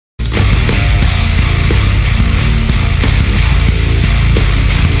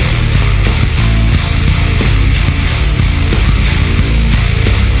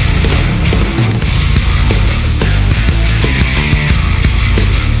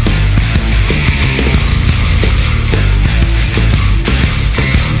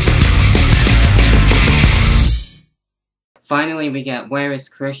finally we got where is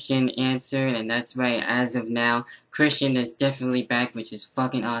Christian answered, and that's right, as of now, Christian is definitely back, which is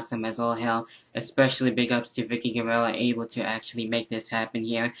fucking awesome as all hell. Especially big ups to Vicky Guerrero, able to actually make this happen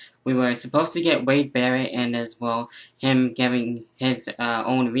here. We were supposed to get Wade Barrett and as well him getting his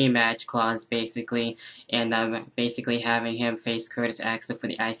own rematch clause basically, and basically having him face Curtis Axel for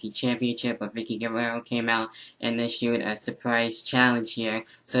the IC Championship, but Vicky Guerrero came out and issued a surprise challenge here.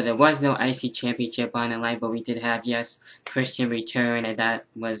 So there was no IC Championship on the line, but we did have, yes, Christian return, and that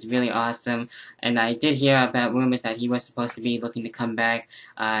was really awesome. And I did hear about rumors that he was supposed to be looking to come back,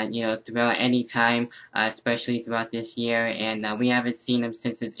 throughout any time, especially throughout this year, and we haven't seen him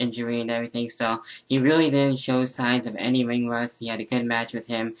since his injury and everything, so he really didn't show signs of any ring rust. He had a good match with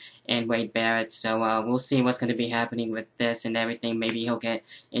him and Wade Barrett, so we'll see what's going to be happening with this and everything. Maybe he'll get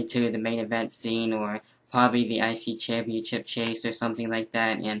into the main event scene, or probably the IC Championship chase or something like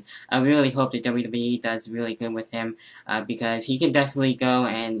that, and I really hope that WWE does really good with him, because he can definitely go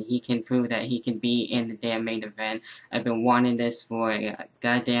and he can prove that he can be in the damn main event. I've been wanting this for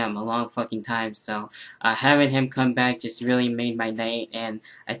goddamn a long fucking time, so having him come back just really made my night, and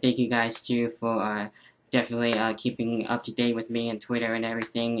I thank you guys too for definitely keeping up to date with me on Twitter and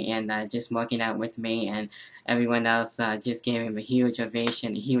everything, and just marking out with me, and everyone else just gave him a huge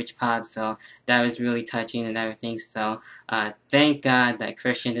ovation, a huge pop, so that was really touching and everything. So thank God that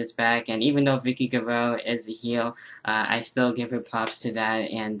Christian is back, and even though Vicky Guerrero is a heel, I still give her props to that,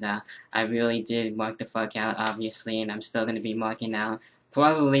 and I really did mark the fuck out, obviously, and I'm still going to be marking out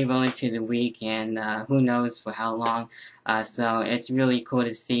probably well into the week, and who knows for how long. So it's really cool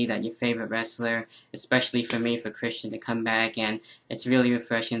to see that your favorite wrestler, especially for me, for Christian to come back, and it's really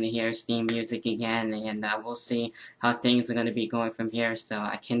refreshing to hear his theme music again, and we'll see how things are going to be going from here. So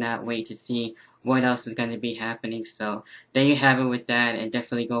I cannot wait to see what else is going to be happening. So there you have it with that, and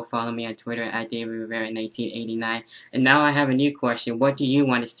definitely go follow me on Twitter at DavidRivera1989. And now I have a new question. What do you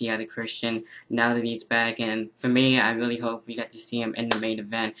want to see out of Christian now that he's back? And for me, I really hope we get to see him in the main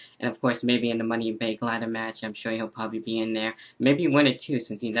event, and of course maybe in the Money in Bank ladder match. I'm sure he'll probably be in there. Maybe win it too,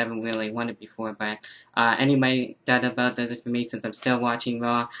 since he never really won it before. But anyway, that about does it for me. Since I'm still watching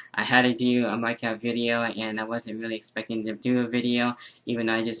Raw, I had to do a mic out video, and I wasn't really expecting to do a video, even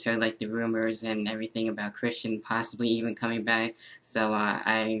though I just heard like the rumors and everything about Christian possibly even coming back. So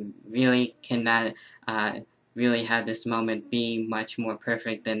I really cannot really have this moment be much more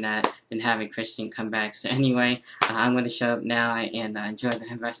perfect than that, than having Christian come back. So anyway, I'm going to shut up now and enjoy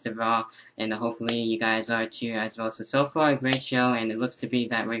the rest of Raw, and hopefully you guys are too as well. So far a great show, and it looks to be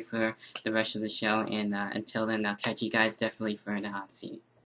that way for the rest of the show, and until then, I'll catch you guys definitely for in the hot seat.